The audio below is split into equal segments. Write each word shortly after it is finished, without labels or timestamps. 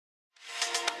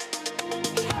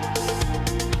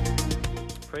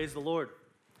Praise the Lord.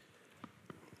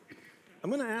 I'm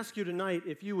going to ask you tonight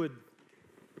if you would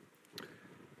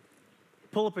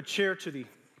pull up a chair to the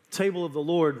table of the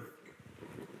Lord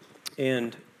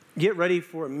and get ready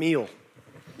for a meal,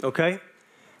 okay?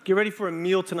 Get ready for a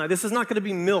meal tonight. This is not going to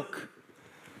be milk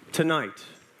tonight,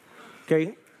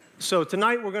 okay? So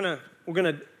tonight we're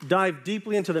going to dive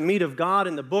deeply into the meat of God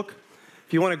in the book.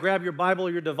 If you want to grab your Bible or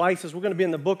your devices, we're going to be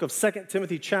in the book of 2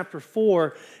 Timothy chapter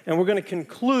 4, and we're going to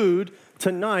conclude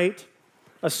tonight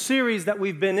a series that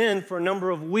we've been in for a number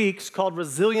of weeks called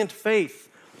Resilient Faith.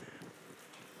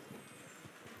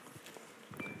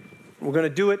 We're going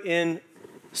to do it in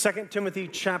 2 Timothy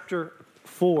chapter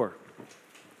 4.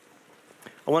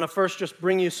 I want to first just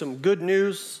bring you some good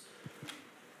news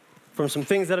from some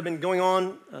things that have been going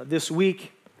on this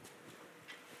week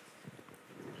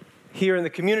here in the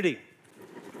community.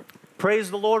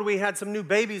 Praise the Lord, we had some new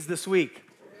babies this week.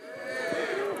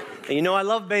 And you know I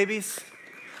love babies.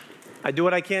 I do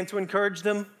what I can to encourage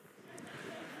them.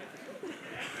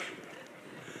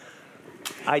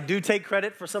 I do take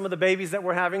credit for some of the babies that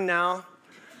we're having now,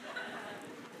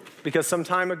 because some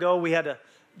time ago we had a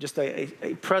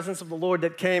presence of the Lord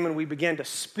that came, and we began to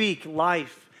speak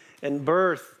life and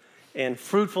birth and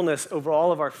fruitfulness over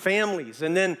all of our families.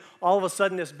 And then all of a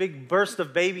sudden this big burst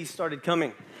of babies started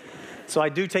coming. So I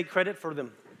do take credit for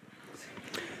them.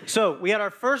 So we had our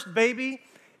first baby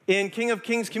in King of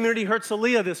Kings Community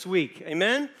Herzliya this week.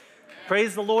 Amen?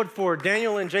 Praise the Lord for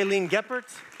Daniel and Jaylene Geppert.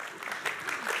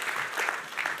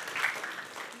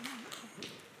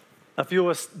 A few of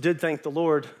us did thank the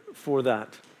Lord for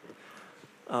that.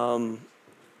 I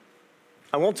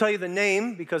won't tell you the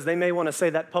name because they may want to say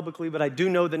that publicly, but I do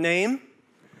know the name.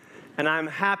 And I'm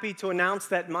happy to announce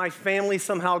that my family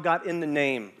somehow got in the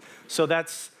name. So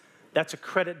that's a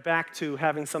credit back to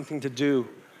having something to do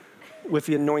with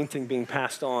the anointing being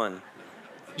passed on.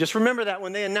 Just remember that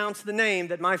when they announce the name,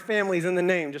 that my family's in the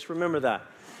name. Just remember that.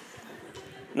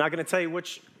 I'm not going to tell you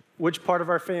which part of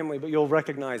our family, but you'll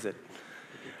recognize it.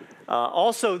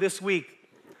 Also this week,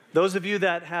 those of you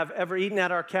that have ever eaten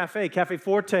at our cafe, Cafe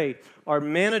Forte, our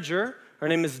manager, her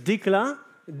name is Dikla.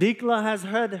 Dikla has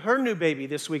had her new baby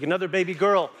this week, another baby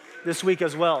girl this week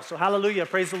as well. So hallelujah,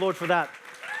 praise the Lord for that.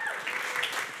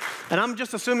 And I'm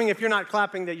just assuming if you're not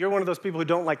clapping that you're one of those people who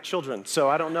don't like children. So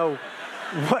I don't know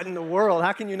what in the world.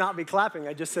 How can you not be clapping?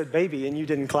 I just said baby and you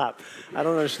didn't clap. I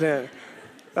don't understand.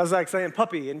 That's like saying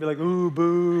puppy and be like, ooh,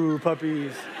 boo,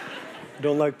 puppies. You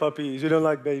don't like puppies. You don't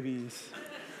like babies.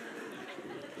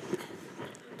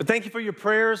 But thank you for your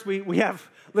prayers. We have,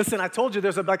 listen, I told you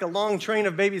there's like a long train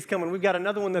of babies coming. We've got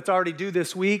another one that's already due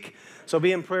this week. So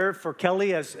be in prayer for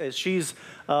Kelly as she's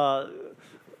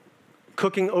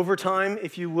cooking overtime,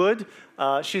 if you would.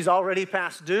 She's already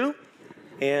past due,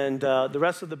 and the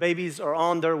rest of the babies are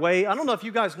on their way. I don't know if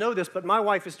you guys know this, but my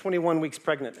wife is 21 weeks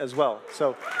pregnant as well.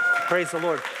 So praise the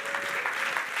Lord.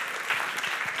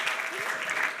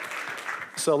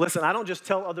 So listen, I don't just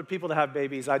tell other people to have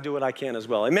babies. I do what I can as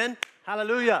well. Amen?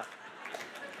 Hallelujah.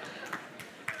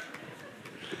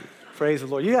 Praise the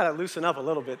Lord. You got to loosen up a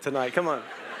little bit tonight. Come on.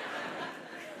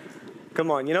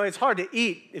 Come on. You know, it's hard to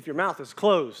eat if your mouth is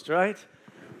closed, right?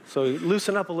 So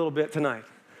loosen up a little bit tonight.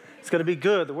 It's going to be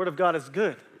good. The Word of God is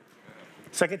good.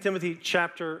 2 Timothy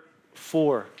chapter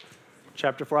 4.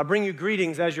 Chapter 4. I bring you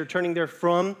greetings as you're turning there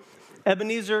from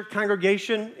Ebenezer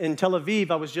congregation in Tel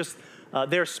Aviv. I was just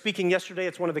there speaking yesterday.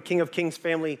 It's one of the King of Kings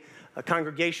family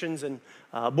congregations. And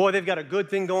boy, they've got a good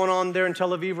thing going on there in Tel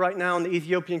Aviv right now in the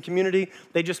Ethiopian community.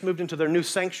 They just moved into their new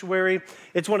sanctuary.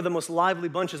 It's one of the most lively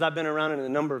bunches I've been around in a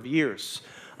number of years.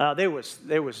 There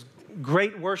was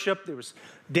great worship. There was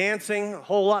dancing, a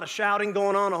whole lot of shouting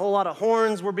going on, a whole lot of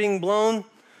horns were being blown,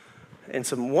 and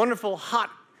some wonderful hot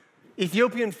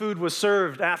Ethiopian food was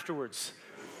served afterwards.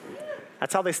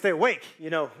 That's how they stay awake, you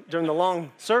know, during the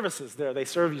long services there. They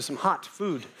serve you some hot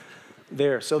food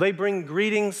there. So they bring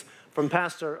greetings from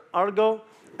Pastor Argo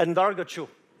and Dargachu.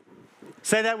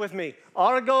 Say that with me.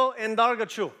 Argo and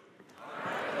Dargachu.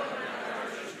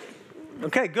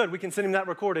 Okay, good. We can send him that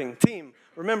recording. Team,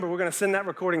 remember, we're going to send that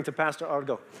recording to Pastor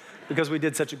Argo because we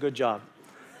did such a good job.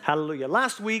 Hallelujah.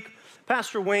 Last week,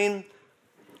 Pastor Wayne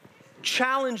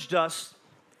challenged us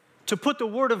to put the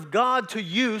Word of God to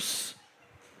use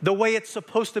the way it's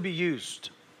supposed to be used.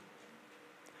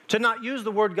 To not use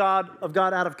the Word of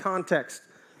God out of context,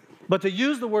 but to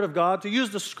use the Word of God, to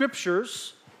use the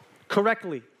Scriptures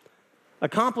correctly,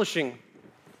 accomplishing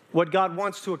what God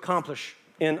wants to accomplish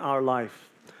in our life.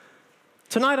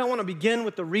 Tonight, I want to begin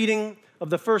with the reading of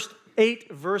the first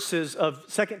 8 verses of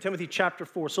 2 Timothy chapter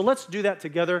 4. So let's do that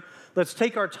together. Let's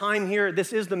take our time here.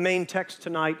 This is the main text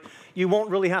tonight. You won't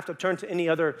really have to turn to any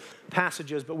other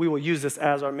passages, but we will use this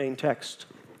as our main text.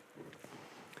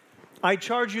 I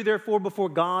charge you therefore before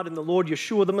God and the Lord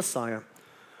Yeshua the Messiah,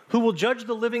 who will judge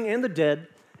the living and the dead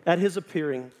at his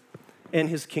appearing and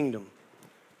his kingdom,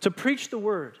 to preach the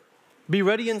word. Be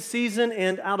ready in season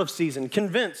and out of season.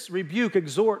 Convince, rebuke,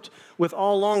 exhort with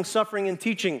all long suffering and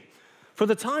teaching. For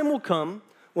the time will come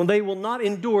when they will not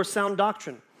endure sound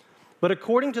doctrine, but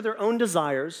according to their own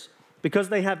desires, because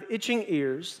they have itching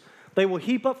ears, they will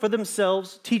heap up for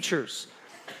themselves teachers,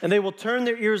 and they will turn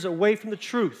their ears away from the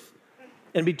truth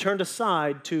and be turned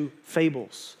aside to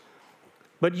fables.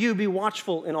 But you be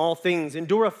watchful in all things,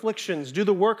 endure afflictions, do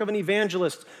the work of an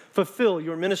evangelist, fulfill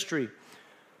your ministry.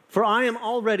 For I am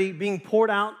already being poured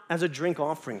out as a drink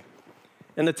offering,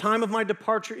 and the time of my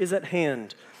departure is at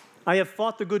hand. I have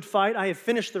fought the good fight, I have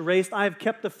finished the race, I have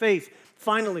kept the faith.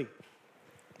 Finally,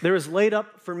 there is laid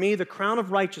up for me the crown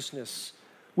of righteousness,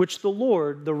 which the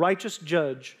Lord, the righteous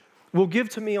judge, will give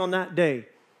to me on that day,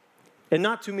 and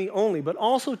not to me only, but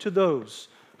also to those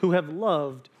who have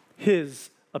loved his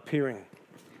appearing.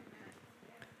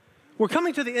 We're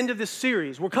coming to the end of this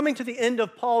series. We're coming to the end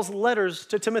of Paul's letters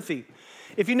to Timothy.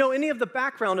 If you know any of the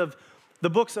background of the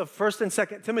books of 1st and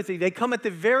 2nd Timothy, they come at the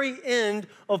very end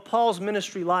of Paul's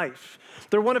ministry life.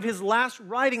 They're one of his last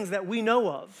writings that we know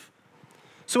of.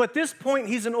 So at this point,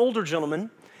 he's an older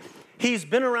gentleman. He's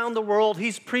been around the world.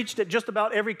 He's preached at just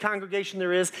about every congregation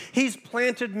there is. He's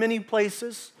planted many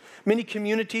places, many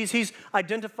communities. He's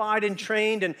identified and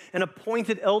trained and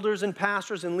appointed elders and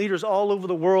pastors and leaders all over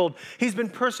the world. He's been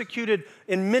persecuted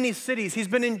in many cities. He's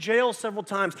been in jail several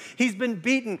times. He's been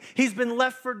beaten. He's been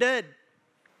left for dead.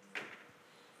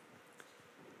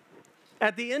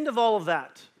 At the end of all of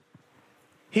that,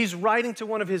 he's writing to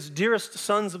one of his dearest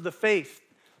sons of the faith,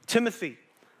 Timothy,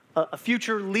 a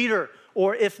future leader,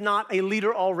 or if not a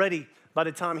leader already by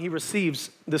the time he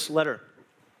receives this letter.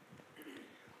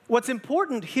 What's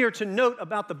important here to note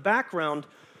about the background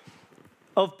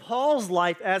of Paul's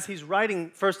life as he's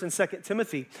writing 1st and 2nd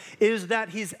Timothy is that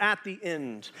he's at the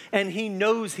end, and he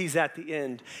knows he's at the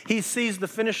end. He sees the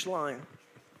finish line.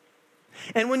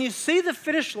 And when you see the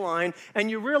finish line and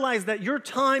you realize that your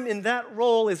time in that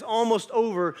role is almost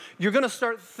over, you're going to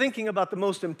start thinking about the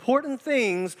most important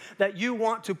things that you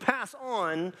want to pass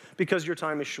on because your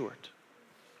time is short.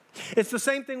 It's the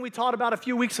same thing we taught about a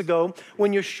few weeks ago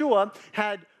when Yeshua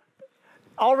had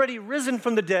already risen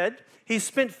from the dead. He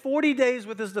spent 40 days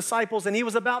with his disciples, and he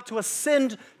was about to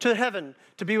ascend to heaven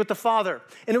to be with the Father.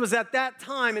 And it was at that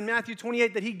time in Matthew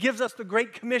 28 that he gives us the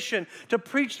Great Commission to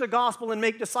preach the gospel and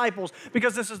make disciples,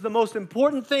 because this is the most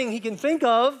important thing he can think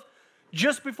of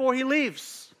just before he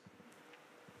leaves.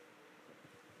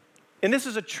 And this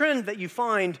is a trend that you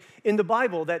find in the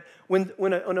Bible, that when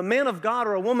a man of God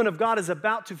or a woman of God is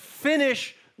about to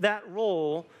finish that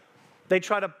role, they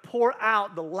try to pour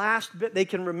out the last bit they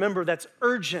can remember that's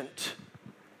urgent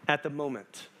at the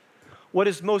moment. What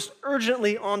is most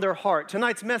urgently on their heart.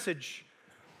 Tonight's message,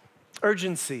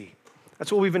 urgency.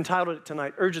 That's what we've entitled it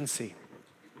tonight, urgency.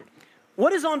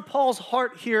 What is on Paul's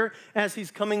heart here as he's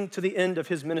coming to the end of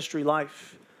his ministry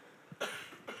life?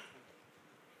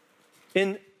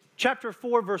 In chapter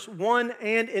 4, verse 1,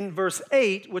 and in verse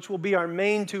 8, which will be our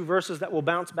main two verses that will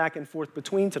bounce back and forth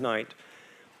between tonight,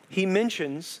 he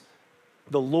mentions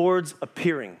the Lord's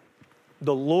appearing.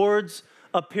 The Lord's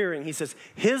appearing. He says,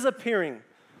 his appearing,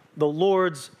 the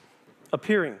Lord's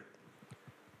appearing.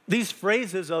 These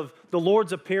phrases of the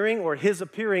Lord's appearing or his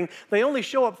appearing, they only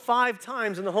show up 5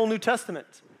 times in the whole New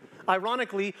Testament.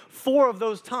 Ironically, 4 of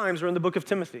those times are in the book of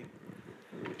Timothy,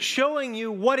 showing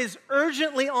you what is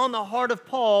urgently on the heart of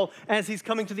Paul as he's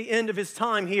coming to the end of his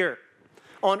time here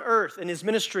on earth in his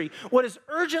ministry. What is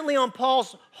urgently on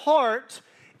Paul's heart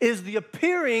is the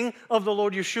appearing of the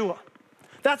Lord Yeshua.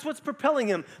 That's what's propelling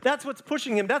him. That's what's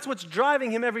pushing him. That's what's driving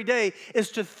him every day,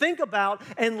 is to think about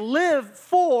and live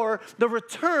for the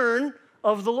return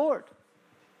of the Lord.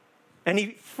 And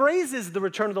he phrases the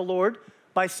return of the Lord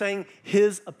by saying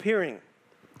his appearing.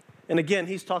 And again,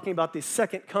 he's talking about the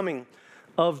second coming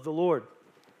of the Lord.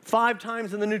 5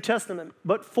 times in the New Testament,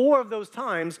 but 4 of those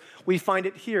times we find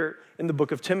it here in the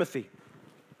book of Timothy.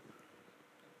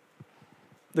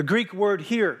 The Greek word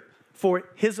here for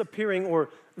his appearing or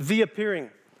the appearing,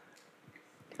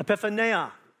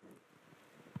 epiphaneia.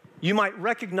 You might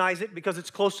recognize it because it's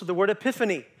close to the word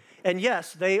epiphany. And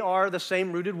yes, they are the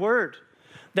same rooted word.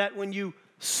 That when you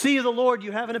see the Lord,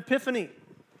 you have an epiphany.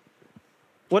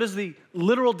 What is the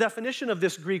literal definition of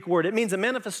this Greek word? It means a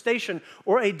manifestation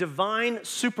or a divine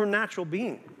supernatural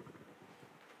being.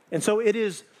 And so it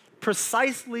is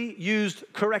precisely used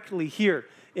correctly here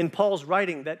in Paul's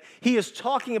writing, that he is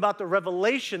talking about the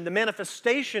revelation, the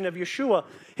manifestation of Yeshua,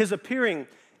 his appearing,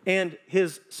 and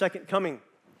his second coming.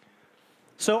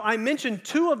 So I mentioned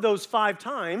 2 of those 5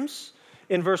 times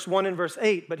in verse 1 and verse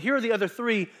 8, but here are the other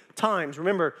 3 times.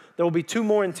 Remember, there will be 2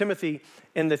 more in Timothy,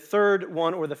 and the 3rd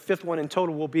one or the 5th one in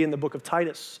total will be in the book of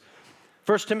Titus.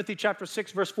 1 Timothy chapter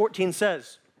 6, verse 14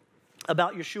 says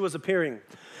about Yeshua's appearing,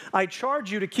 I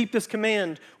charge you to keep this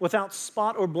command without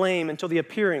spot or blame until the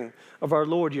appearing of our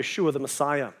Lord Yeshua the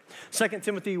Messiah. 2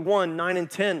 Timothy 1, 9 and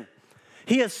 10.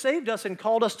 He has saved us and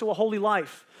called us to a holy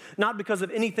life, not because of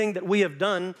anything that we have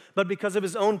done, but because of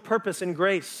his own purpose and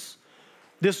grace.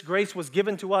 This grace was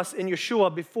given to us in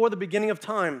Yeshua before the beginning of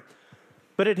time,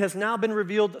 but it has now been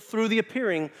revealed through the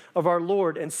appearing of our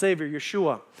Lord and Savior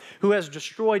Yeshua, who has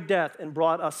destroyed death and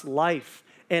brought us life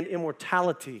and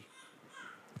immortality.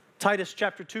 Titus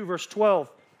chapter 2, verse 12.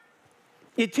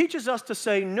 It teaches us to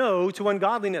say no to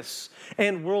ungodliness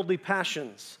and worldly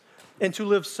passions, and to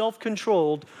live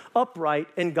self-controlled, upright,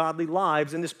 and godly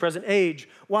lives in this present age,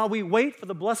 while we wait for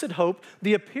the blessed hope,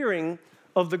 the appearing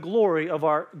of the glory of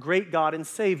our great God and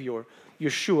Savior,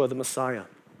 Yeshua the Messiah.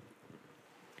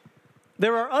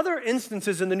 There are other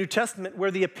instances in the New Testament where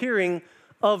the appearing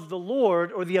of the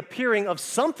Lord or the appearing of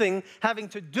something having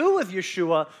to do with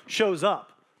Yeshua shows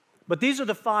up. But these are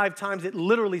the 5 times it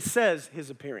literally says his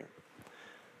appearing.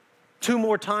 2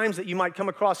 more times that you might come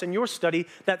across in your study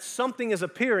that something is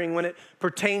appearing when it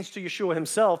pertains to Yeshua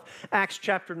himself. Acts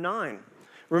chapter 9.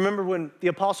 Remember when the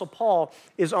Apostle Paul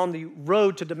is on the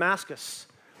road to Damascus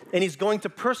and he's going to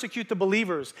persecute the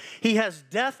believers. He has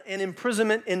death and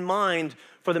imprisonment in mind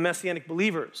for the Messianic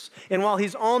believers. And while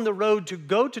he's on the road to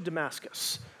go to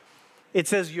Damascus, it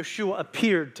says Yeshua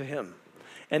appeared to him.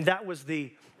 And that was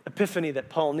the epiphany that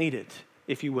Paul needed,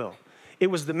 if you will. It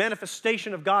was the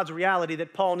manifestation of God's reality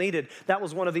that Paul needed. That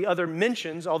was one of the other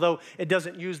mentions, although it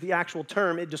doesn't use the actual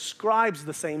term. It describes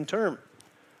the same term.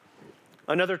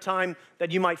 Another time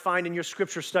that you might find in your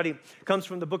scripture study comes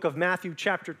from the book of Matthew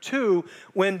chapter 2,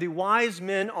 when the wise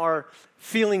men are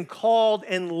feeling called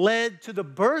and led to the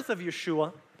birth of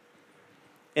Yeshua.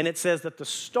 And it says that the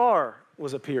star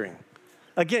was appearing.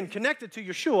 Again, connected to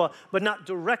Yeshua, but not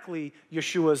directly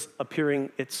Yeshua's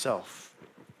appearing itself.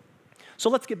 So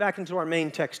let's get back into our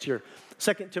main text here,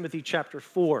 2 Timothy chapter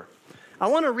 4. I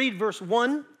want to read verse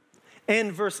 1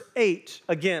 and verse 8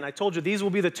 again. I told you these will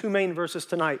be the 2 main verses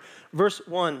tonight, verse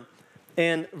 1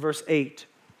 and verse 8.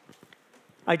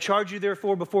 I charge you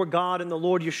therefore before God and the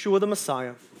Lord Yeshua the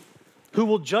Messiah, who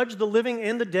will judge the living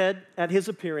and the dead at his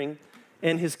appearing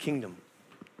and his kingdom.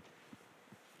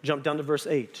 Jump down to verse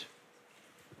 8.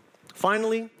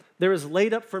 Finally, there is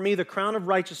laid up for me the crown of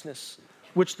righteousness,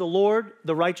 which the Lord,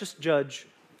 the righteous judge,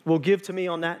 will give to me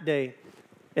on that day,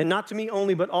 and not to me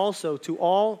only, but also to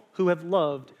all who have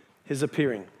loved his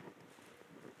appearing.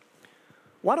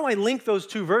 Why do I link those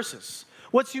 2 verses?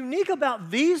 What's unique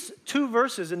about these 2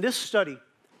 verses in this study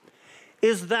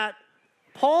is that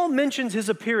Paul mentions his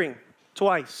appearing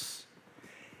twice.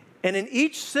 And in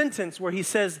each sentence where he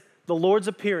says the Lord's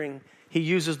appearing, he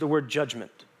uses the word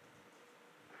judgment.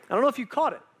 I don't know if you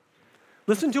caught it.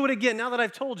 Listen to it again. Now that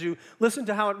I've told you, listen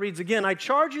to how it reads again. I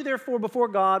charge you therefore before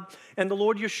God and the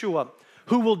Lord Yeshua,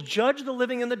 who will judge the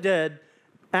living and the dead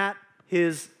at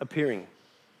his appearing.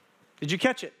 Did you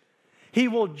catch it? He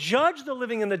will judge the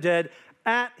living and the dead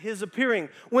at his appearing.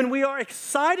 When we are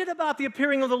excited about the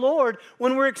appearing of the Lord,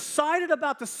 when we're excited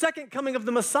about the second coming of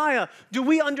the Messiah, do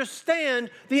we understand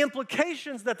the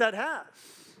implications that that has?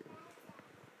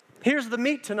 Here's the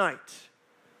meat tonight.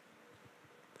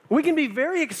 We can be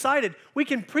very excited. We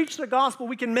can preach the gospel.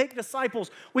 We can make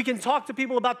disciples. We can talk to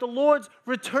people about the Lord's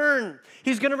return.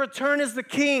 He's going to return as the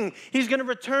king. He's going to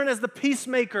return as the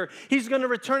peacemaker. He's going to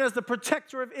return as the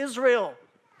protector of Israel.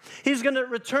 He's going to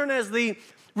return as the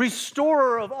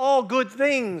restorer of all good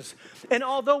things. And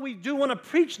although we do want to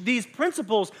preach these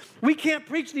principles, we can't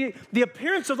preach the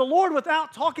appearance of the Lord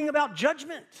without talking about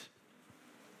judgment.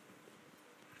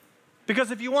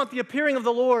 Because if you want the appearing of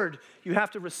the Lord, you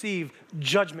have to receive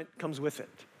judgment comes with it.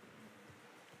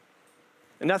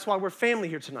 And that's why we're family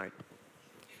here tonight.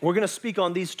 We're going to speak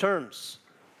on these terms.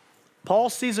 Paul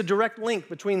sees a direct link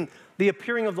between the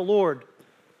appearing of the Lord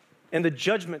and the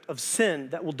judgment of sin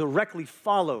that will directly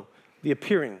follow the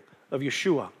appearing of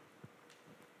Yeshua.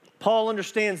 Paul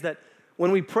understands that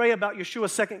when we pray about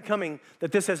Yeshua's second coming,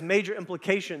 that this has major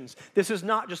implications. This is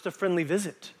not just a friendly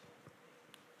visit.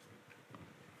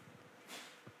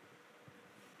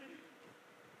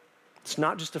 It's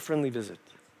not just a friendly visit.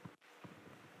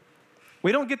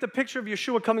 We don't get the picture of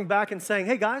Yeshua coming back and saying,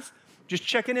 hey guys, just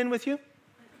checking in with you.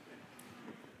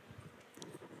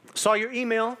 Saw your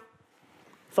email.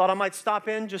 Thought I might stop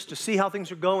in just to see how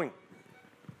things are going.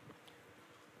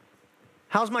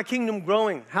 How's my kingdom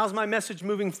growing? How's my message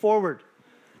moving forward?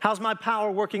 How's my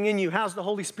power working in you? How's the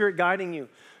Holy Spirit guiding you?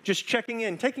 Just checking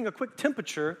in, taking a quick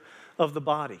temperature of the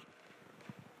body.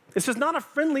 This is not a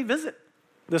friendly visit,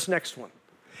 this next one.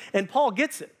 And Paul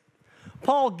gets it.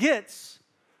 Paul gets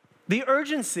the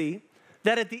urgency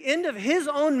that at the end of his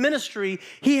own ministry,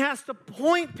 he has to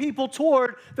point people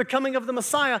toward the coming of the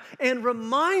Messiah and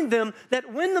remind them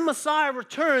that when the Messiah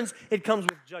returns, it comes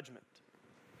with judgment.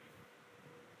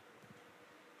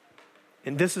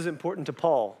 And this is important to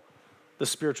Paul, the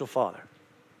spiritual father.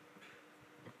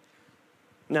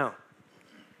 Now,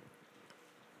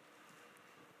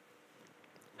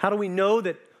 how do we know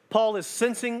that Paul is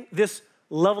sensing this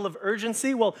level of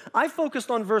urgency? Well, I focused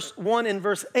on verse 1 and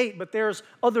verse 8, but there's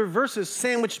other verses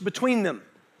sandwiched between them.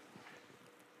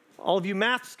 All of you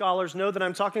math scholars know that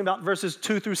I'm talking about verses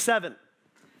 2 through 7.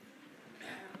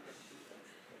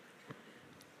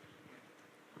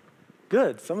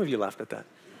 Good, some of you laughed at that.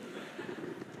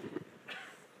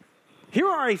 Here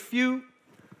are a few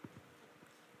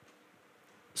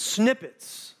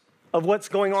snippets of what's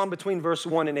going on between verse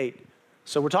 1 and 8.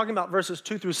 So we're talking about verses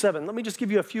 2 through 7. Let me just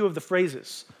give you a few of the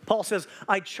phrases. Paul says,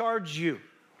 I charge you.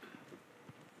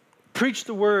 Preach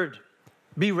the word.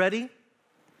 Be ready.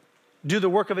 Do the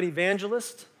work of an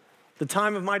evangelist. The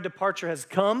time of my departure has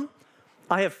come.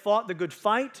 I have fought the good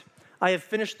fight. I have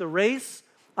finished the race.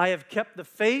 I have kept the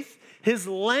faith. His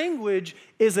language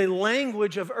is a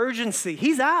language of urgency.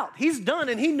 He's out. He's done,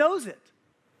 and he knows it.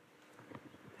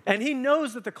 And he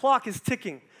knows that the clock is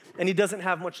ticking, and he doesn't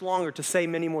have much longer to say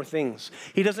many more things.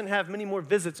 He doesn't have many more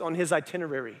visits on his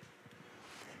itinerary.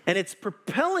 And it's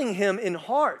propelling him in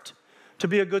heart to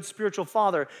be a good spiritual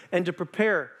father and to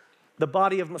prepare the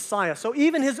body of Messiah. So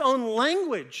even his own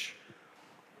language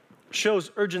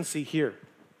shows urgency here.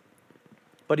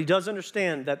 But he does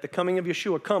understand that the coming of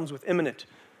Yeshua comes with imminent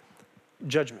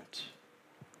judgment.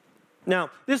 Now,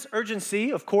 this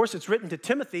urgency, of course, it's written to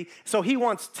Timothy, so he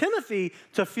wants Timothy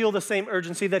to feel the same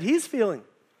urgency that he's feeling.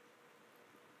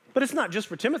 But it's not just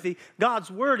for Timothy.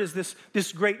 God's word is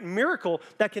this great miracle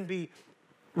that can be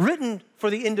written for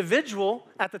the individual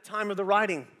at the time of the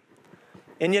writing.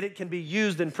 And yet it can be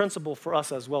used in principle for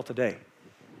us as well today.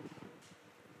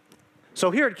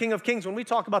 So here at King of Kings, when we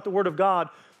talk about the word of God,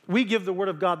 we give the word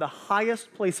of God the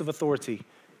highest place of authority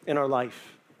in our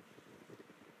life.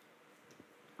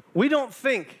 We don't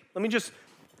think, let me just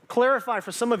clarify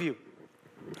for some of you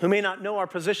who may not know our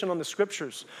position on the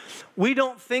scriptures. We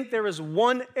don't think there is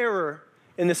one error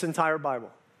in this entire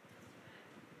Bible.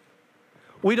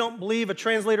 We don't believe a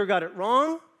translator got it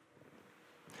wrong.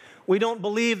 We don't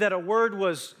believe that a word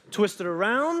was twisted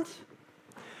around.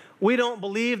 We don't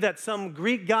believe that some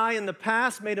Greek guy in the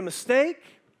past made a mistake.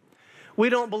 We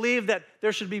don't believe that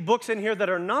there should be books in here that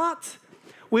are not.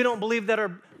 We don't believe that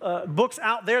are books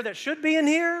out there that should be in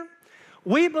here.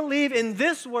 We believe in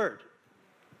this word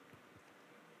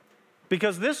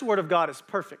because this word of God is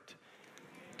perfect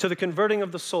to the converting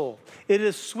of the soul. It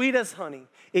is sweet as honey.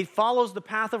 It follows the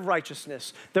path of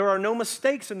righteousness. There are no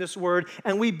mistakes in this word,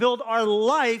 and we build our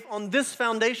life on this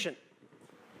foundation.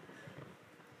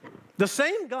 The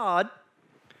same God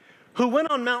who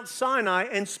went on Mount Sinai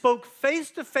and spoke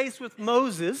face to face with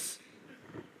Moses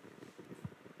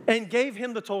and gave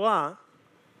him the Torah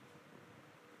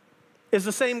is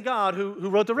the same God who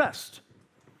wrote the rest.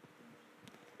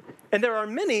 And there are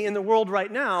many in the world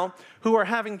right now who are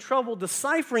having trouble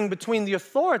deciphering between the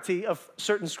authority of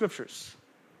certain scriptures.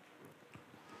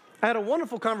 I had a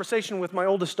wonderful conversation with my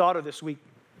oldest daughter this week.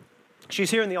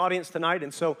 She's here in the audience tonight,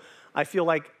 and so I feel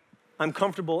like I'm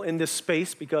comfortable in this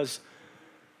space because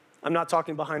I'm not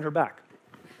talking behind her back.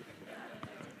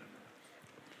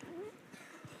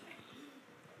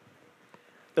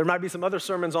 There might be some other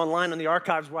sermons online in the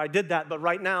archives where I did that, but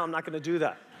right now I'm not going to do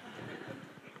that.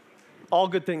 All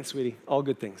good things, sweetie, all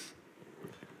good things.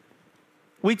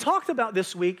 We talked about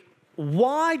this week,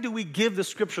 why do we give the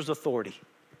scriptures authority?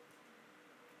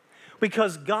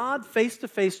 Because God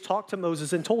face-to-face talked to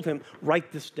Moses and told him,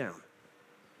 write this down.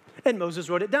 And Moses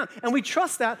wrote it down. And we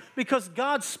trust that because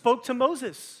God spoke to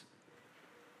Moses.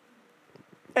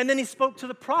 And then he spoke to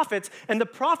the prophets, and the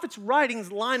prophets'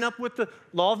 writings line up with the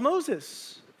law of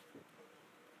Moses.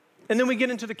 And then we get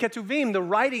into the Ketuvim, the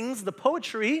writings, the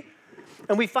poetry,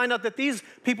 and we find out that these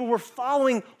people were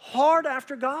following hard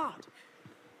after God.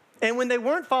 And when they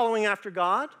weren't following after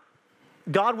God,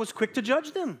 God was quick to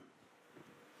judge them,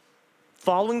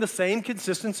 following the same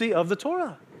consistency of the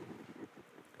Torah.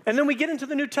 And then we get into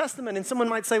the New Testament, and someone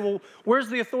might say, well, where's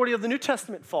the authority of the New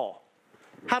Testament fall?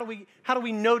 How do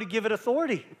we know to give it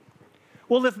authority?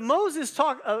 Well, if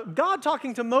God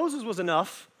talking to Moses was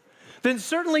enough, then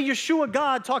certainly Yeshua,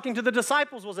 God, talking to the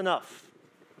disciples was enough.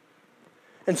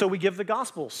 And so we give the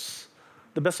Gospels,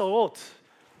 the Besorot.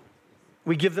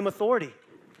 We give them authority.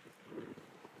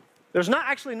 There's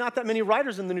actually not that many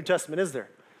writers in the New Testament, is there?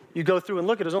 You go through and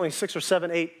look at it, there's only 6 or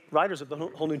 7, 8 writers of the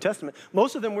whole New Testament.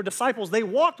 Most of them were disciples. They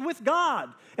walked with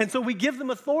God. And so we give them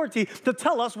authority to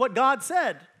tell us what God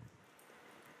said.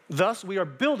 Thus, we are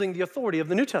building the authority of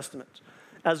the New Testament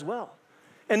as well.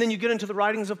 And then you get into the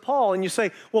writings of Paul and you say,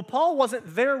 well, Paul wasn't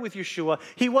there with Yeshua.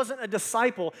 He wasn't a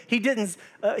disciple. He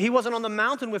wasn't on the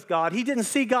mountain with God. He didn't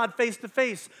see God face to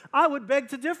face. I would beg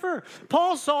to differ.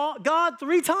 Paul saw God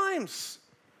 3 times.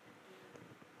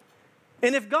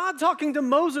 And if God talking to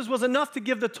Moses was enough to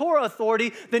give the Torah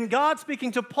authority, then God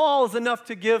speaking to Paul is enough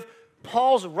to give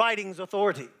Paul's writings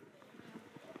authority.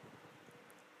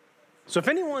 So if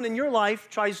anyone in your life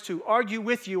tries to argue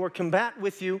with you or combat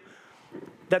with you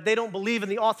that they don't believe in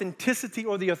the authenticity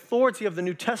or the authority of the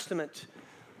New Testament,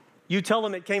 you tell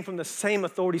them it came from the same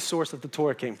authority source that the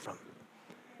Torah came from.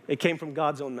 It came from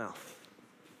God's own mouth.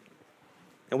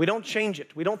 And we don't change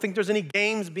it. We don't think there's any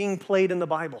games being played in the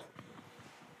Bible.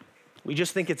 We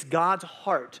just think it's God's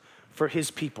heart for his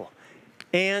people.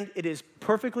 And it is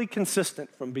perfectly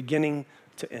consistent from beginning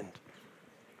to end.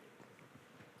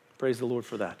 Praise the Lord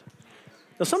for that.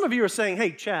 Now, some of you are saying,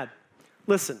 hey, Chad,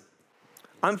 listen,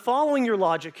 I'm following your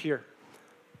logic here.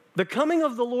 The coming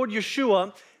of the Lord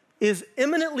Yeshua is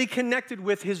imminently connected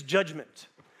with his judgment.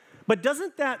 But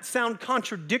doesn't that sound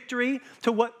contradictory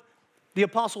to what the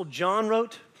Apostle John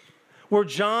wrote? Where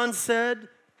John said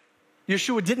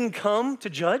Yeshua didn't come to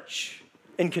judge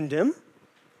and condemn?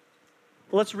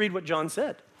 Well, let's read what John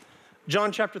said.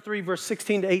 John chapter 3, verse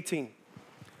 16 to 18.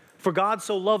 For God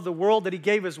so loved the world that he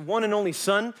gave his one and only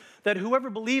Son, that whoever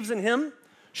believes in him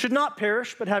should not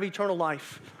perish, but have eternal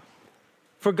life.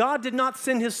 For God did not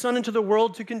send his Son into the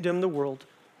world to condemn the world,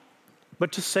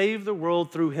 but to save the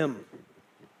world through him.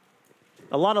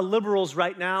 A lot of liberals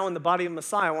right now in the body of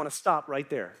Messiah want to stop right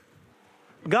there.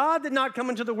 God did not come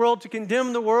into the world to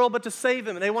condemn the world, but to save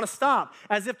him. And they want to stop,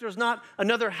 as if there's not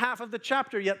another half of the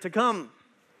chapter yet to come.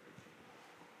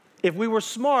 If we were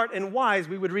smart and wise,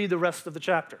 we would read the rest of the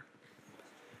chapter.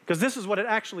 Because this is what it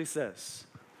actually says.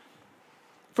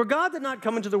 For God did not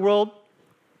come into the world,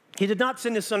 he did not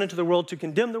send his Son into the world to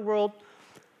condemn the world,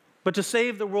 but to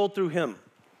save the world through him.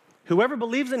 Whoever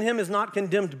believes in him is not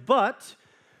condemned, but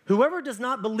whoever does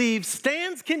not believe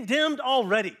stands condemned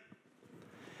already.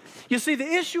 You see,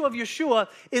 the issue of Yeshua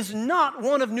is not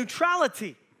one of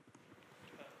neutrality.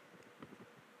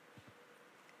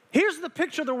 Here's the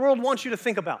picture the world wants you to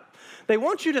think about. They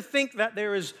want you to think that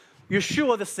there is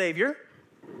Yeshua the Savior,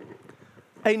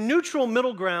 a neutral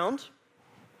middle ground.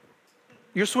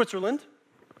 You're Switzerland,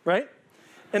 right?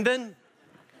 And then,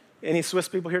 any Swiss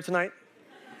people here tonight?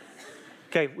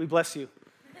 Okay, we bless you.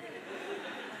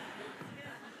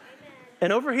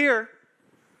 And over here,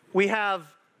 we have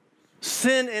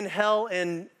sin and hell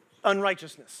and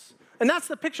unrighteousness. And that's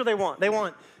the picture they want. They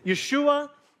want Yeshua,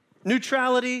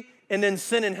 neutrality, and then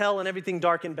sin and hell and everything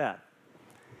dark and bad.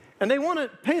 And they want to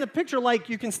paint a picture like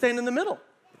you can stand in the middle.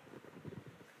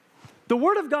 The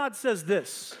Word of God says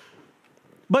this,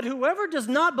 but whoever does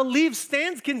not believe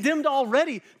stands condemned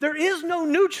already. There is no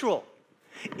neutral.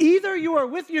 Either you are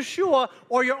with Yeshua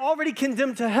or you're already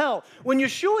condemned to hell. When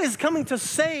Yeshua is coming to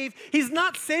save, he's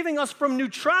not saving us from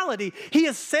neutrality. He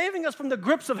is saving us from the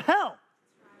grips of hell.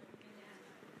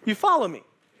 You follow me?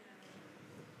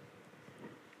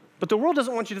 But the world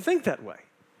doesn't want you to think that way.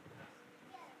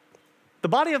 The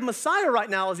body of Messiah right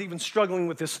now is even struggling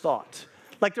with this thought,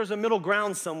 like there's a middle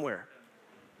ground somewhere.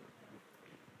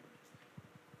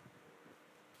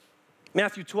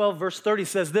 Matthew 12, verse 30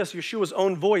 says this, Yeshua's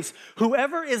own voice,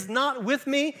 whoever is not with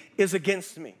me is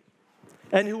against me,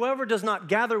 and whoever does not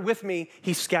gather with me,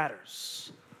 he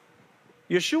scatters.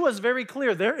 Yeshua is very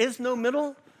clear. There is no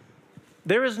middle.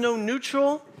 There is no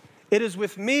neutral. It is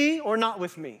with me or not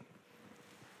with me.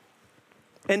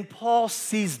 And Paul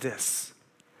sees this.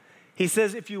 He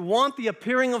says, if you want the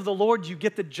appearing of the Lord, you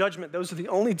get the judgment. Those are the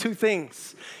only two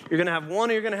things. You're going to have one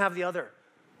or you're going to have the other.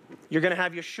 You're going to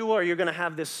have Yeshua or you're going to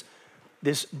have this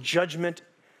judgment,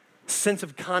 sense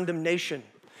of condemnation.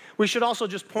 We should also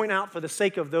just point out, for the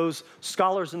sake of those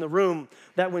scholars in the room,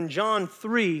 that when John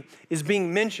 3 is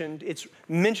being mentioned, it's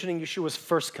mentioning Yeshua's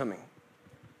first coming.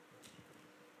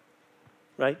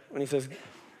 Right? When he says,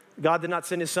 God did not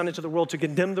send his Son into the world to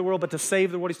condemn the world, but to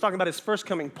save the world. He's talking about his first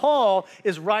coming. Paul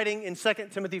is writing in 2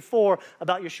 Timothy 4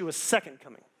 about Yeshua's second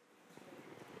coming.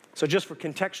 So just for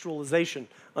contextualization,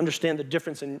 understand the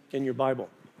difference in your Bible.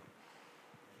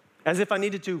 As if I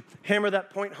needed to hammer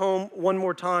that point home one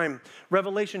more time.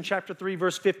 Revelation chapter 3,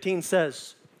 verse 15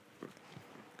 says,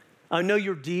 I know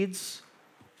your deeds,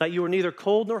 that you are neither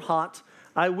cold nor hot.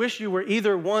 I wish you were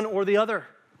either one or the other.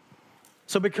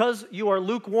 So because you are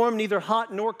lukewarm, neither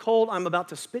hot nor cold, I'm about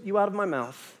to spit you out of my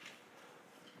mouth.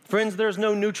 Friends, there's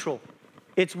no neutral.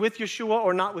 It's with Yeshua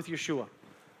or not with Yeshua.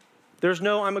 There's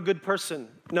no, I'm a good person.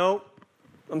 No,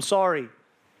 I'm sorry.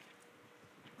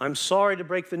 I'm sorry to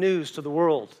break the news to the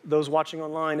world, those watching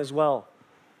online as well.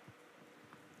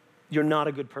 You're not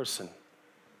a good person.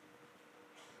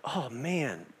 Oh,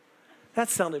 man, that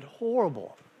sounded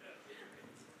horrible.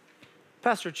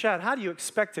 Pastor Chad, how do you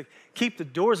expect to keep the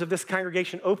doors of this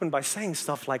congregation open by saying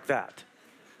stuff like that?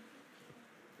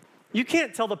 You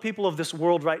can't tell the people of this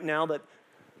world right now that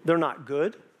they're not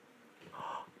good.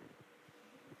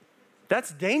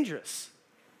 That's dangerous.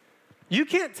 You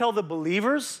can't tell the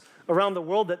believers around the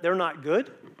world that they're not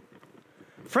good.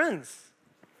 Friends,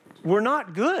 we're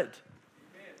not good.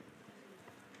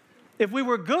 If we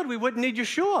were good, we wouldn't need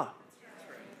Yeshua.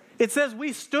 It says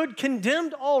we stood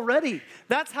condemned already.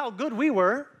 That's how good we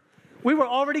were. We were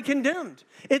already condemned.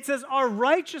 It says our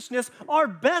righteousness, our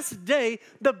best day,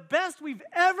 the best we've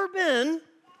ever been,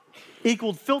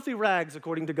 equaled filthy rags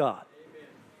according to God.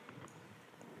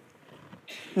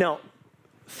 Now,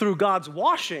 through God's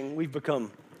washing, we've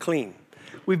become clean.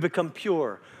 We've become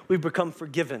pure. We've become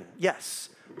forgiven. Yes,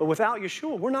 but without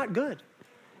Yeshua, we're not good.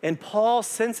 And Paul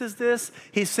senses this.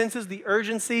 He senses the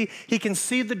urgency. He can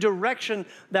see the direction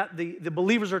that the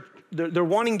believers they're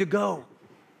wanting to go.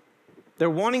 They're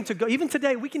wanting to go. Even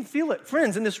today, we can feel it.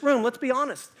 Friends, in this room, let's be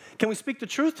honest. Can we speak the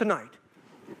truth tonight?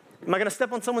 Am I going to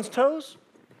step on someone's toes?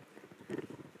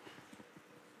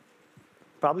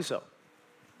 Probably so.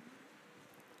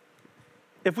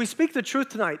 If we speak the truth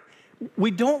tonight,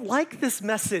 we don't like this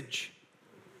message.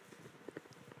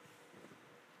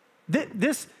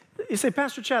 You say,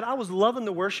 Pastor Chad, I was loving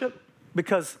the worship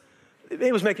because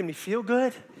it was making me feel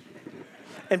good.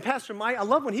 And Pastor Mike, I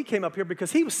love when he came up here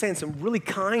because he was saying some really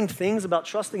kind things about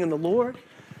trusting in the Lord.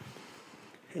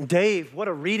 And Dave, what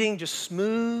a reading, just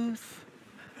smooth.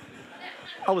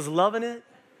 I was loving it.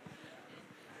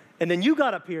 And then you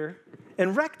got up here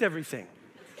and wrecked everything.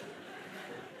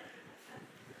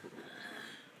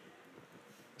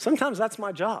 Sometimes that's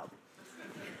my job.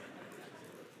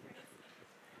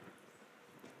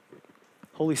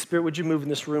 Holy Spirit, would you move in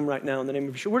this room right now in the name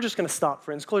of Yeshua? We're just going to stop,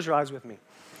 friends. Close your eyes with me.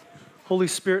 Holy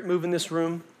Spirit, move in this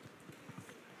room.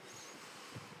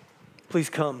 Please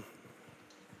come.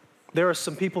 There are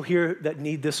some people here that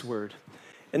need this word,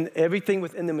 and everything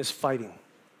within them is fighting.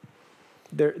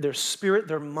 Their spirit,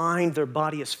 their mind, their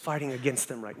body is fighting against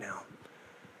them right now.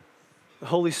 The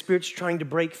Holy Spirit's trying to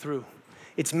break through.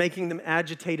 It's making them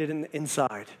agitated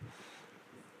inside.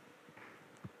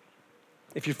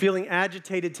 If you're feeling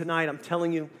agitated tonight, I'm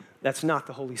telling you, that's not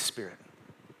the Holy Spirit.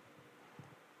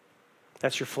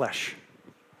 That's your flesh.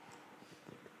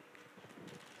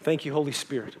 Thank you, Holy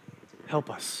Spirit. Help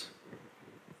us.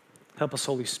 Help us,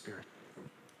 Holy Spirit.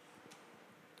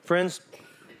 Friends,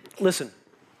 listen.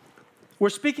 We're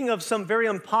speaking of some very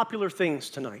unpopular things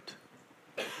tonight.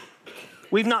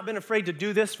 We've not been afraid to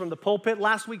do this from the pulpit.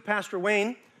 Last week, Pastor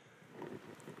Wayne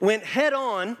went head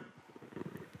on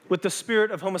with the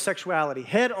spirit of homosexuality.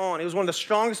 Head on. It was one of the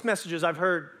strongest messages I've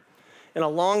heard in a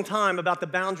long time about the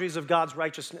boundaries of God's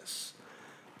righteousness.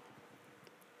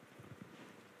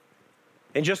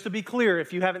 And just to be clear,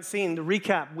 if you haven't seen the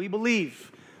recap, we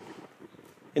believe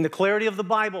in the clarity of the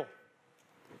Bible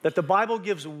that the Bible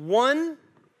gives one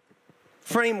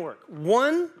framework,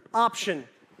 one option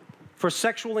for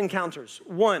sexual encounters.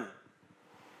 One.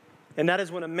 And that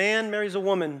is when a man marries a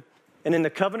woman, and in the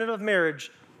covenant of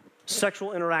marriage,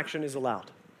 sexual interaction is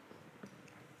allowed.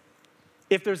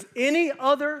 If there's any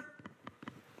other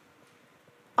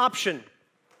option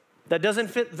that doesn't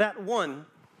fit that one,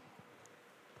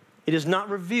 it is not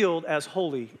revealed as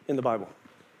holy in the Bible.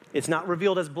 It's not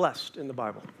revealed as blessed in the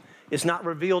Bible. It's not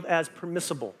revealed as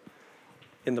permissible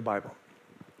in the Bible.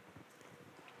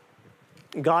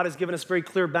 God has given us very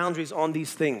clear boundaries on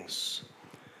these things.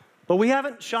 But we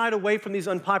haven't shied away from these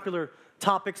unpopular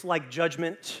topics like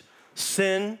judgment,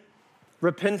 sin,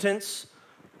 repentance,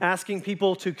 asking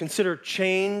people to consider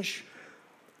change,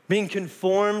 being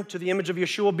conformed to the image of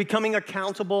Yeshua, becoming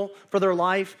accountable for their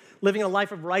life, living a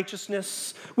life of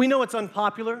righteousness. We know it's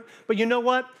unpopular, but you know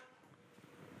what?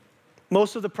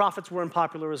 Most of the prophets were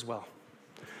unpopular as well.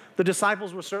 The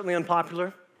disciples were certainly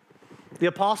unpopular. The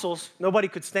apostles, nobody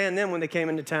could stand them when they came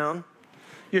into town.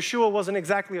 Yeshua wasn't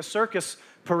exactly a circus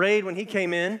parade when he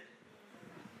came in.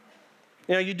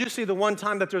 You know, you do see the one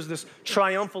time that there's this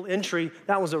triumphal entry.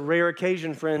 That was a rare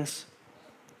occasion, friends.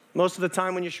 Most of the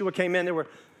time when Yeshua came in, there were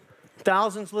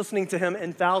thousands listening to him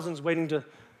and thousands waiting to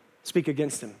speak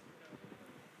against him.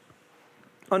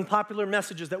 Unpopular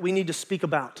messages that we need to speak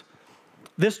about.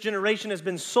 This generation has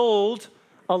been sold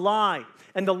a lie,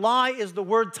 and the lie is the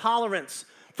word tolerance.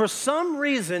 For some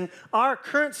reason, our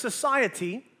current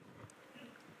society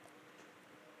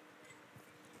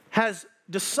has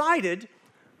decided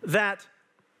that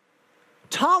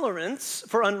tolerance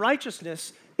for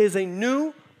unrighteousness is a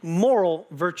new moral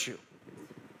virtue.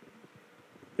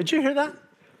 Did you hear that?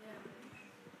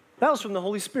 That was from the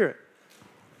Holy Spirit.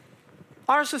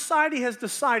 Our society has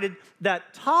decided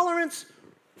that tolerance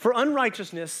for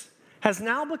unrighteousness has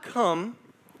now become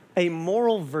a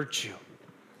moral virtue.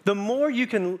 The more you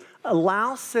can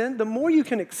allow sin, the more you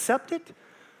can accept it,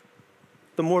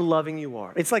 the more loving you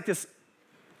are. It's like this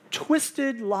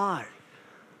twisted lie.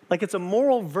 Like it's a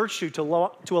moral virtue to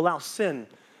allow sin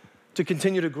to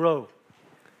continue to grow.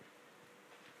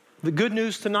 The good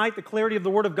news tonight, the clarity of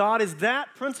the Word of God, is that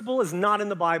principle is not in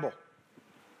the Bible.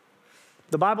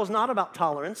 The Bible is not about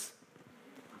tolerance.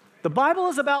 The Bible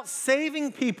is about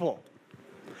saving people.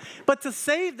 But to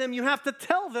save them, you have to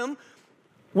tell them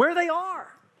where they are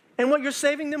and what you're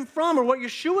saving them from or what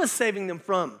Yeshua is saving them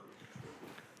from.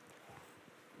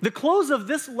 The close of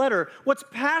this letter, what's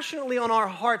passionately on our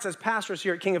hearts as pastors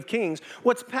here at King of Kings,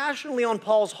 what's passionately on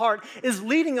Paul's heart is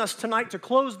leading us tonight to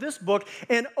close this book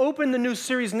and open the new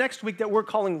series next week that we're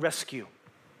calling Rescue.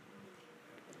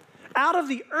 Out of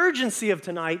the urgency of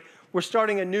tonight, we're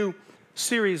starting a new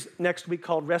series next week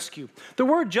called Rescue. The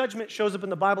word judgment shows up in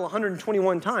the Bible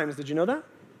 121 times. Did you know that?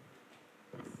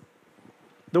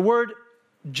 The word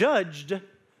judged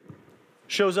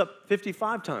shows up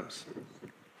 55 times.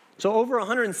 So over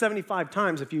 175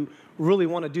 times if you really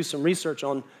want to do some research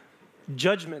on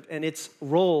judgment and its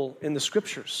role in the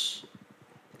Scriptures.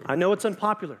 I know it's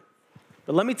unpopular,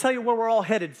 but let me tell you where we're all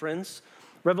headed, friends.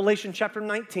 Revelation chapter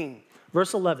 19,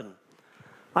 verse 11.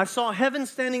 I saw heaven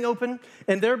standing open,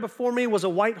 and there before me was a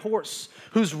white horse,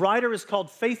 whose rider is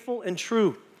called Faithful and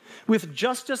True. With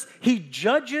justice he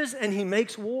judges and he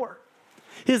makes war.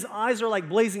 His eyes are like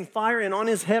blazing fire, and on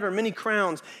his head are many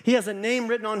crowns. He has a name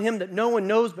written on him that no one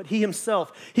knows but he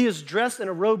himself. He is dressed in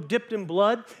a robe dipped in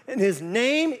blood, and his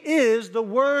name is the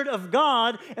Word of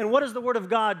God. And what does the Word of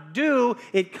God do?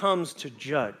 It comes to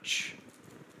judge.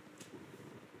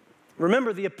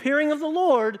 Remember, the appearing of the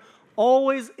Lord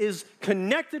always is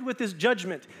connected with his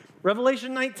judgment.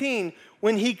 Revelation 19,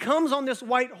 when he comes on this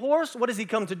white horse, what does he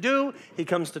come to do? He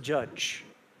comes to judge.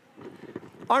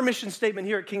 Our mission statement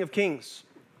here at King of Kings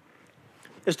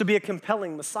is to be a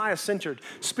compelling, Messiah-centered,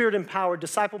 Spirit-empowered,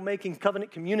 disciple-making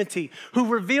covenant community who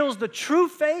reveals the true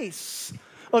face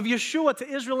of Yeshua to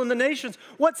Israel and the nations.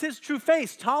 What's his true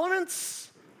face?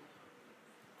 Tolerance?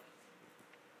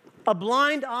 A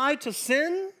blind eye to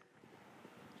sin?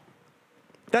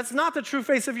 That's not the true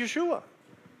face of Yeshua.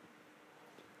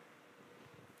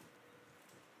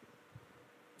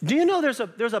 Do you know there's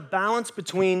a balance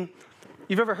between,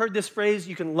 you've ever heard this phrase,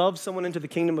 you can love someone into the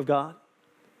kingdom of God?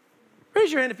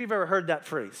 Raise your hand if you've ever heard that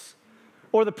phrase.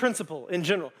 Or the principle in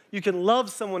general. You can love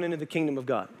someone into the kingdom of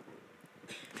God.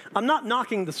 I'm not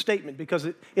knocking the statement because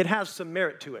it has some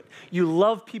merit to it. You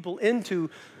love people into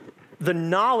the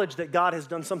knowledge that God has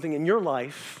done something in your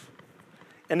life,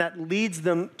 and that leads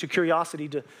them to curiosity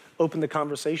to open the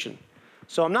conversation.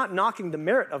 So I'm not knocking the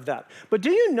merit of that. But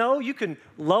do you know you can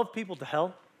love people to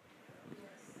hell?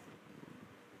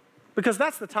 Because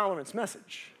that's the tolerance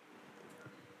message.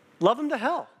 Love them to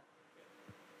hell.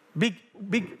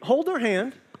 Hold their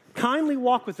hand, kindly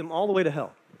walk with them all the way to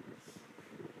hell.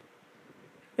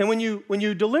 And when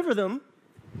you deliver them,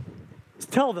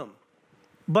 tell them,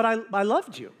 but I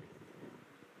loved you.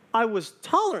 I was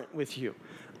tolerant with you.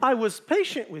 I was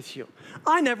patient with you.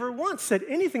 I never once said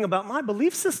anything about my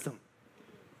belief system.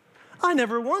 I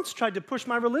never once tried to push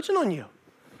my religion on you.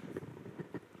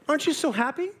 Aren't you so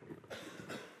happy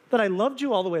that I loved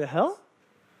you all the way to hell?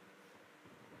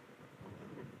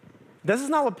 This is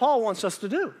not what Paul wants us to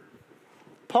do.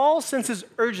 Paul senses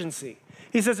urgency.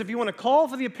 He says if you want to call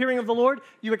for the appearing of the Lord,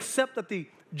 you accept that the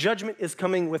judgment is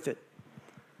coming with it.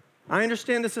 I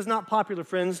understand this is not popular,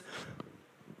 friends,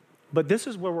 but this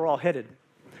is where we're all headed.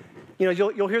 You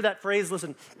know, you'll hear that phrase,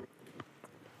 listen,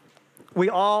 we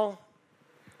all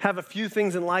have a few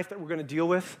things in life that we're going to deal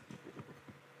with.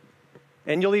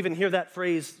 And you'll even hear that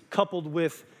phrase coupled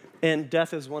with, and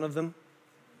death is one of them.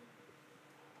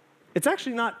 It's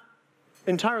actually not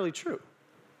entirely true.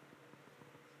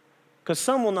 Because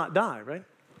some will not die, right?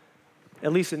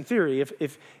 At least in theory.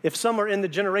 If some are in the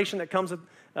generation that comes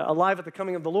alive at the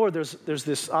coming of the Lord, there's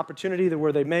this opportunity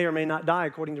where they may or may not die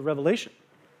according to Revelation.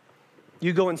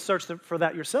 You go and search for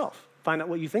that yourself. Find out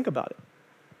what you think about it.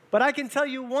 But I can tell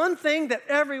you one thing that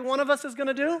every one of us is going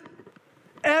to do.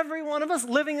 Every one of us,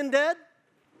 living and dead,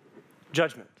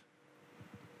 judgment.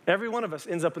 Every one of us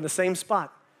ends up in the same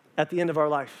spot at the end of our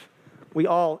life. We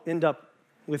all end up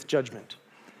with judgment.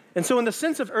 And so in the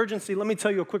sense of urgency, let me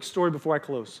tell you a quick story before I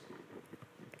close.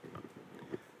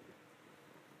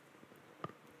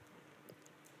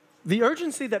 The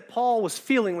urgency that Paul was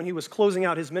feeling when he was closing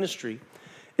out his ministry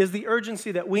is the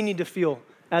urgency that we need to feel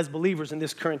as believers in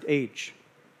this current age.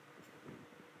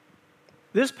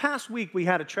 This past week, we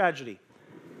had a tragedy.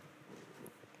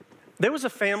 There was a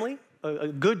family, a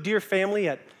good, dear family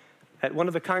at one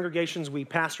of the congregations we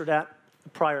pastored at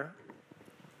prior.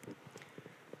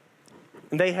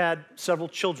 And they had several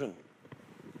children.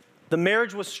 The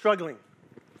marriage was struggling.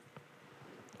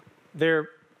 They're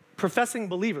professing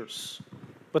believers,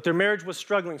 but their marriage was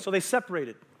struggling, so they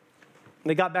separated. And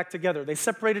they got back together. They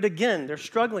separated again. They're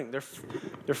struggling. They're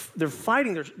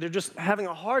fighting. They're just having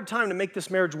a hard time to make this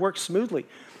marriage work smoothly.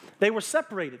 They were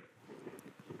separated.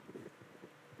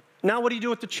 Now what do you do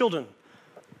with the children?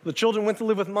 The children went to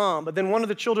live with mom, but then one of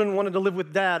the children wanted to live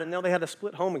with dad, and now they had to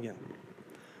split home again.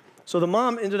 So the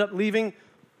mom ended up leaving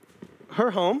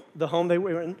her home, the home they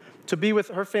were in, to be with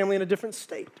her family in a different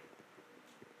state.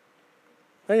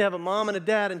 Now you have a mom and a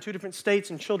dad in two different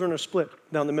states, and children are split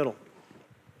down the middle.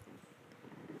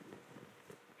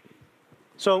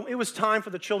 So it was time for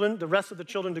the rest of the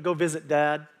children, to go visit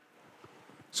dad.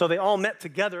 So they all met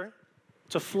together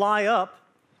to fly up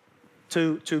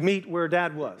to meet where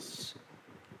dad was.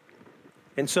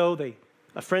 And so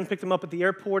a friend picked them up at the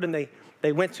airport, and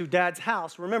they went to dad's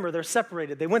house. Remember, they're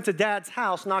separated. They went to dad's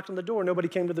house, knocked on the door. Nobody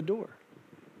came to the door.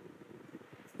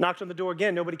 Knocked on the door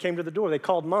again. Nobody came to the door. They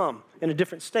called mom in a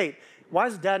different state. Why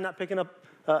is dad not picking up,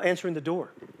 answering the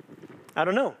door? I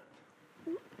don't know.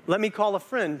 Let me call a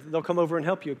friend. They'll come over and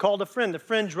help you. Called a friend. The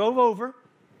friend drove over,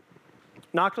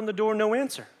 knocked on the door, no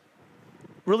answer.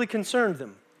 Really concerned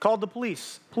them. Called the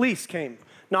police. Police came,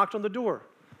 knocked on the door,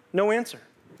 no answer.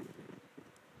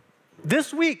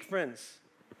 This week, friends,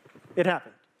 it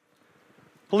happened.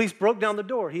 Police broke down the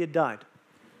door. He had died.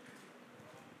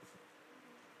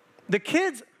 The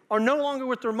kids are no longer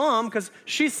with their mom because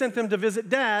she sent them to visit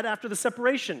dad after the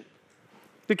separation.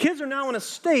 The kids are now in a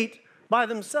state by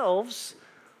themselves,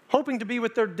 hoping to be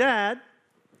with their dad,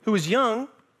 who was young,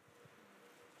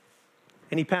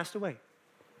 and he passed away.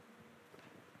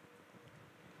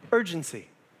 Urgency.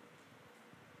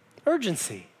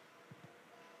 Urgency.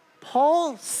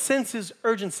 Paul senses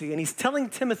urgency, and he's telling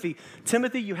Timothy,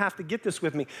 you have to get this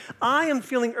with me. I am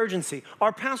feeling urgency.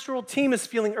 Our pastoral team is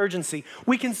feeling urgency.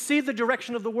 We can see the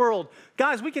direction of the world.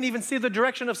 Guys, we can even see the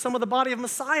direction of some of the body of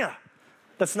Messiah.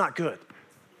 That's not good.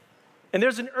 And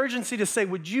there's an urgency to say,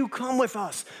 would you come with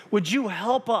us? Would you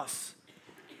help us?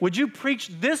 Would you preach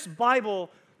this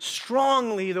Bible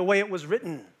strongly the way it was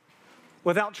written,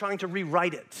 without trying to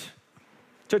rewrite it,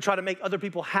 to try to make other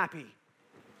people happy?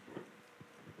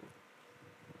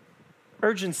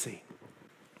 Urgency.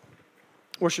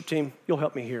 Worship team, you'll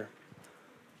help me here.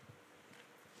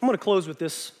 I'm going to close with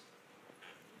this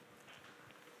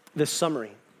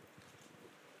summary.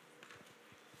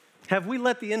 Have we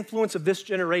let the influence of this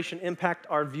generation impact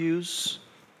our views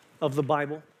of the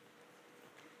Bible?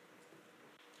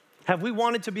 Have we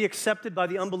wanted to be accepted by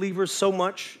the unbelievers so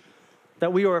much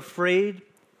that we are afraid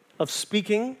of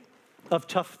speaking of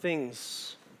tough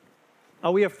things?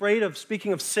 Are we afraid of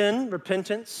speaking of sin,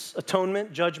 repentance,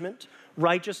 atonement, judgment,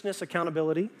 righteousness,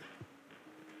 accountability?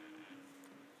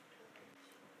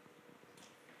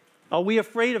 Are we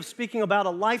afraid of speaking about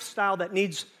a lifestyle that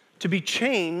needs to be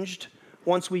changed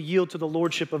once we yield to the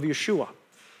lordship of Yeshua?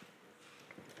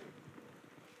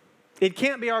 It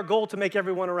can't be our goal to make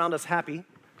everyone around us happy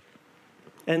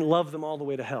and love them all the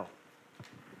way to hell.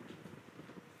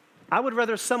 I would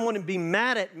rather someone be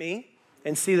mad at me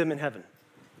and see them in heaven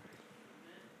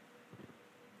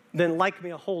than like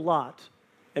me a whole lot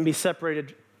and be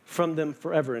separated from them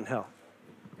forever in hell.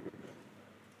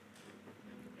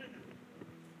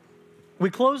 We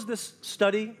close this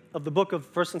study of the book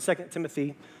of 1st and 2nd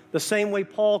Timothy the same way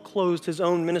Paul closed his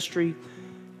own ministry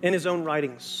in his own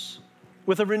writings,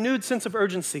 with a renewed sense of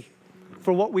urgency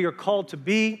for what we are called to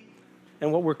be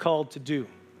and what we're called to do.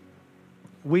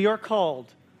 We are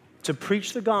called to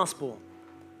preach the gospel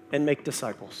and make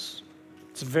disciples.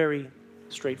 It's very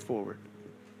straightforward.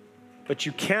 But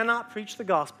you cannot preach the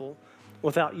gospel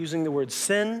without using the word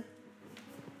sin,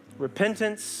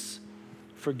 repentance,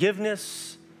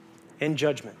 forgiveness, and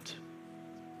judgment.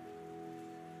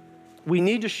 We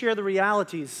need to share the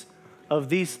realities of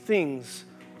these things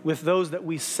with those that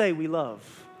we say we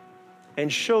love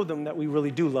and show them that we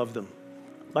really do love them.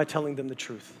 by telling them the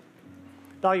truth.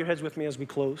 Bow your heads with me as we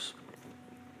close.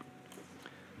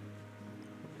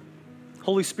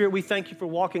 Holy Spirit, we thank you for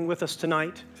walking with us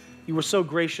tonight. You were so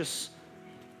gracious.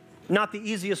 Not the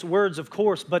easiest words, of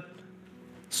course, but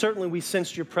certainly we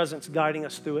sensed your presence guiding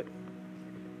us through it.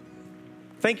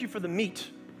 Thank you for the meat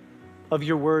of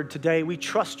your word today. We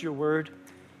trust your word.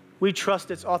 We trust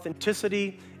its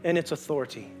authenticity and its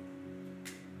authority.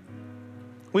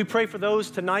 We pray for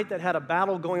those tonight that had a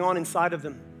battle going on inside of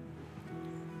them,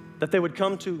 that they would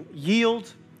come to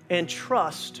yield and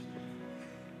trust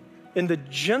in the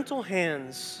gentle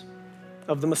hands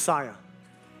of the Messiah.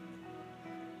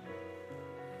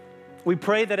 We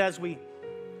pray that as we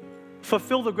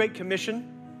fulfill the Great Commission,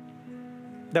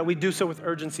 that we do so with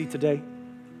urgency today.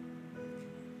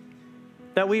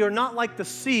 That we are not like the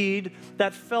seed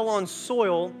that fell on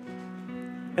soil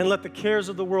and let the cares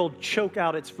of the world choke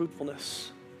out its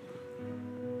fruitfulness.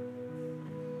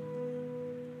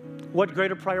 What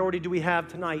greater priority do we have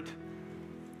tonight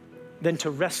than to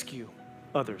rescue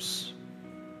others?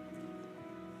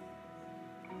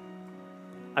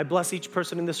 I bless each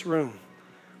person in this room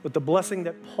with the blessing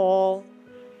that Paul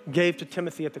gave to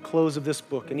Timothy at the close of this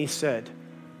book. And he said,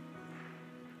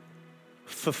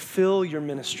 fulfill your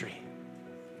ministry.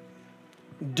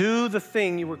 Do the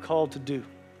thing you were called to do.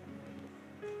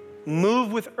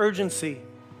 Move with urgency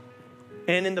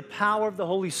and in the power of the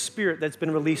Holy Spirit that's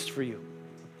been released for you.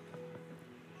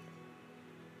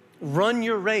 Run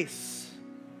your race.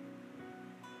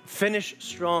 Finish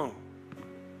strong.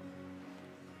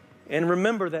 And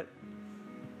remember that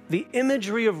the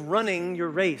imagery of running your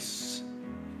race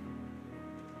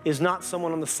is not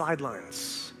someone on the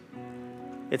sidelines.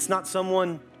 It's not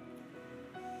someone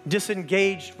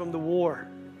disengaged from the war.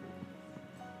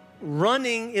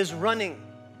 Running is running.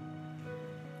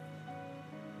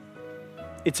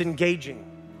 It's engaging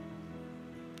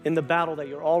in the battle that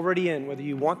you're already in, whether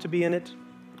you want to be in it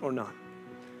or not.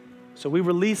 So we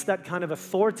release that kind of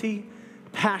authority,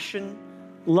 passion,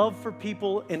 love for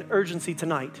people, and urgency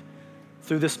tonight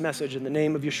through this message. In the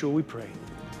name of Yeshua we pray.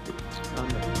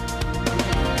 Amen.